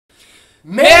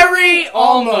Merry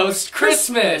almost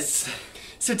Christmas!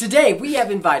 So today we have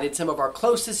invited some of our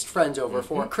closest friends over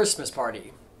for a Christmas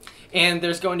party. And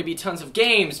there's going to be tons of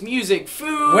games, music,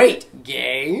 food. Wait,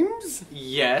 games?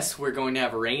 Yes, we're going to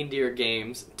have reindeer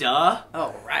games. Duh.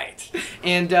 Oh, right.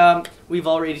 And we've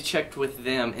already checked with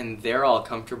them, and they're all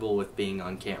comfortable with being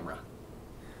on camera.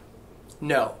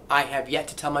 No, I have yet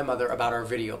to tell my mother about our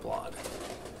video blog.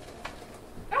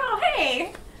 Oh,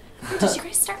 hey! Did you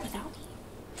guys start without me?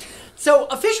 So,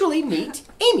 officially meet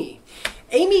Amy.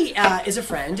 Amy is a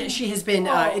friend. She has been...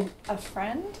 a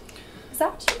friend? Is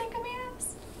that what you think of me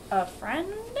as? A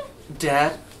friend?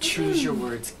 Dad, choose your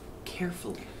words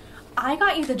carefully. I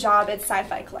got you the job at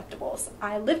Sci-Fi Collectibles.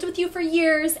 I lived with you for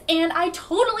years, and I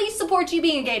totally support you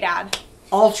being a gay dad.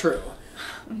 All true.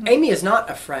 Amy is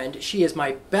not a friend. She is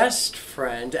my best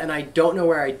friend, and I don't know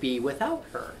where I'd be without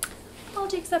her.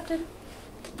 Apology accepted.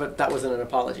 But that wasn't an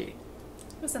apology.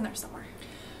 It was in there somewhere.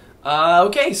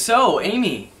 Okay, so,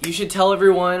 Amy, you should tell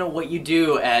everyone what you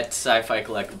do at Sci-Fi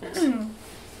Collectibles.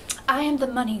 I am the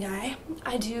money guy.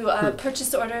 I do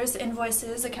purchase orders,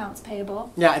 invoices, accounts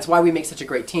payable. Yeah, it's why we make such a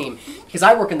great team. Because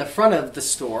I work in the front of the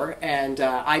store, and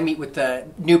I meet with the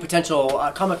new potential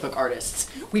comic book artists.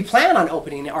 We plan on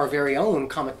opening our very own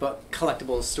comic book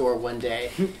collectibles store one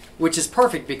day, which is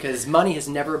perfect because money has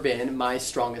never been my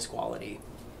strongest quality.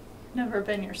 Never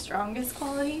been your strongest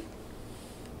quality?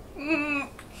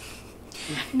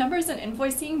 Numbers and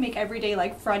invoicing make every day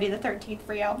like Friday the 13th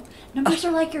for you. Numbers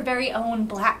are like your very own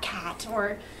black cat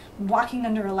or walking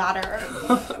under a ladder.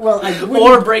 Well,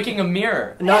 Or breaking a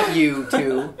mirror. Not you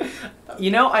two.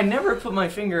 You know, I never put my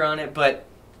finger on it, but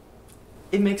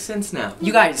it makes sense now.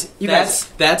 You guys.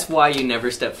 That's why you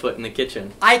never step foot in the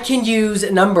kitchen. I can use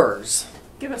numbers.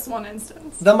 Give us one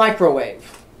instance. The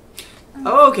microwave.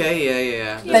 Oh, okay,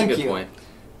 yeah. That's Thank a good you. point.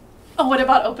 Oh, what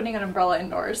about opening an umbrella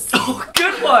indoors? Oh,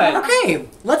 good one! Okay,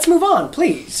 let's move on,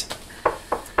 please.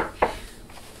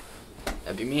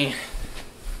 That'd be me.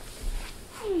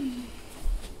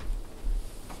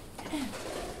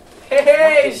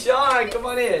 Hey, Sean, come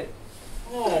on in.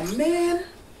 Oh man,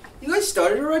 you guys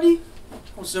started already?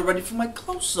 I was ready for my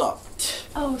close-up.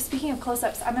 Oh, speaking of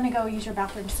close-ups, I'm gonna go use your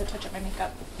bathrooms to touch up my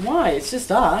makeup. Why? It's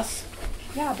just us.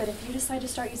 Yeah, but if you decide to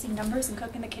start using numbers and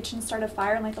cook in the kitchen, start a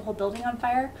fire, and light the whole building on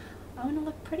fire, I want to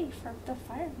look pretty for the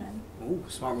firemen. Ooh,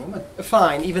 smart woman.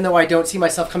 Fine, even though I don't see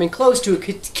myself coming close to a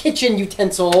kitchen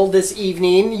utensil this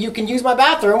evening, you can use my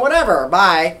bathroom, whatever.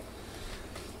 Bye.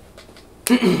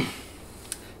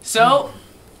 So,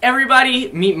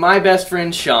 everybody, meet my best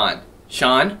friend, Sean.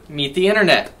 Sean, meet the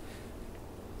internet.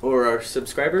 Or our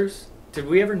subscribers. Did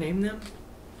we ever name them?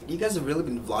 You guys have really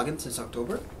been vlogging since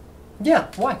October?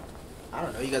 Yeah, why? I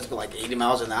don't know, you guys go like 80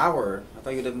 miles an hour. I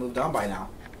thought you'd have moved on by now.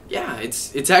 Yeah,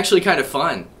 it's actually kind of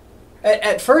fun.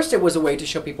 At first, it was a way to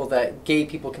show people that gay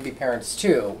people can be parents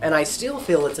too, and I still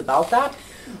feel it's about that,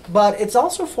 but it's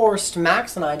also forced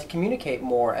Max and I to communicate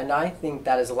more, and I think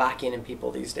that is lacking in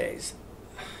people these days.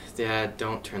 Dad,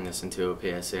 don't turn this into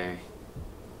a PSA.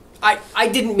 I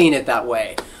didn't mean it that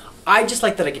way. I just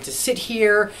like that I get to sit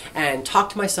here and talk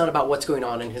to my son about what's going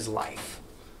on in his life.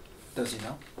 Does he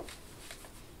know?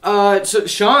 So,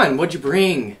 Sean, what'd you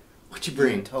bring? What'd you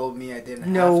bring? You told me I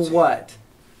didn't Know have to. what?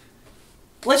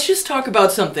 Let's just talk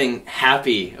about something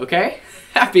happy, okay?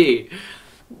 Happy.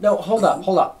 No, hold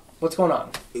up. What's going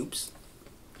on? Oops.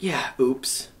 Yeah,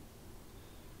 oops.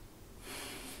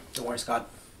 Don't worry, Scott.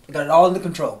 I got it all under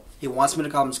control. He wants me to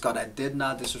call him Scott. I did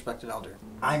not disrespect an elder.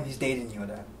 I'm his dating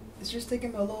Yoda. It's just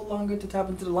taking me a little longer to tap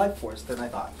into the life force than I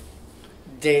thought.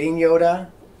 Dating Yoda?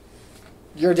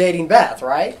 You're dating Beth,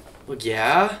 right? Well,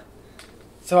 yeah.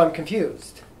 So I'm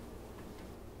confused.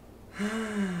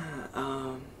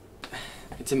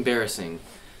 It's embarrassing.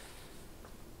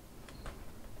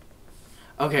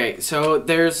 Okay, so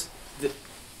there's...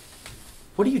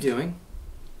 What are you doing?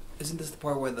 Isn't this the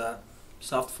part where the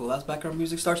soft full-ass background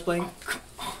music starts playing?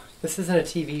 This isn't a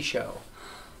TV show.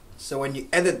 So when you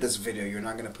edit this video, you're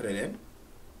not going to put it in?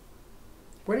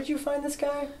 Where did you find this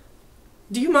guy?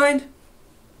 Do you mind?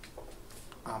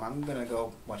 I'm going to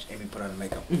go watch Amy put on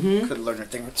makeup. Mhm. Could learn a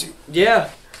thing or two.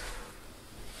 Yeah.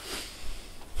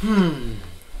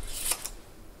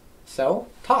 So,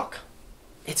 talk.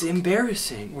 It's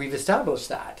embarrassing. We've established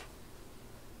that.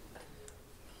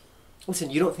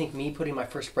 Listen, you don't think me putting my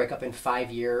first breakup in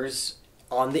 5 years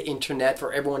on the internet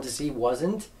for everyone to see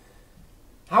wasn't?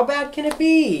 How bad can it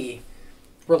be?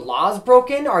 Were laws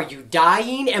broken? Are you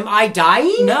dying? Am I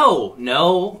dying? No,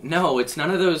 it's none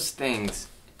of those things.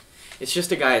 It's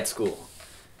just a guy at school.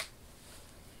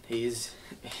 He's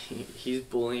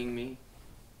bullying me.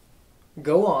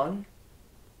 Go on.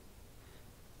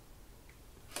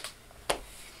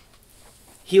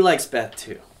 He likes Beth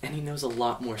too, and he knows a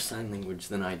lot more sign language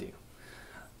than I do.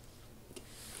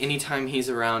 Anytime he's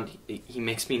around, he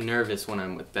makes me nervous when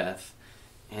I'm with Beth,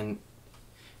 and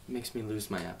it makes me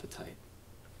lose my appetite.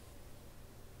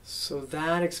 So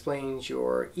that explains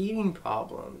your eating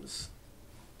problems.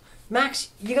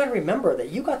 Max, you gotta remember that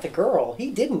you got the girl.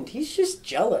 He didn't. He's just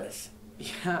jealous.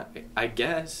 Yeah, I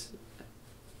guess.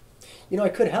 You know, I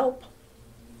could help.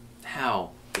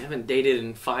 How? We haven't dated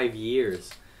in 5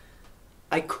 years.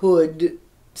 I could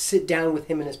sit down with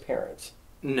him and his parents.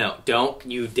 No, don't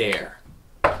you dare.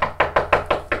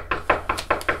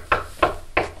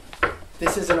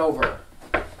 This isn't over.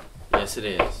 Yes, it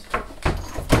is.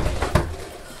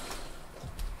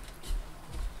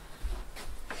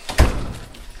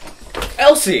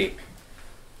 Elsie!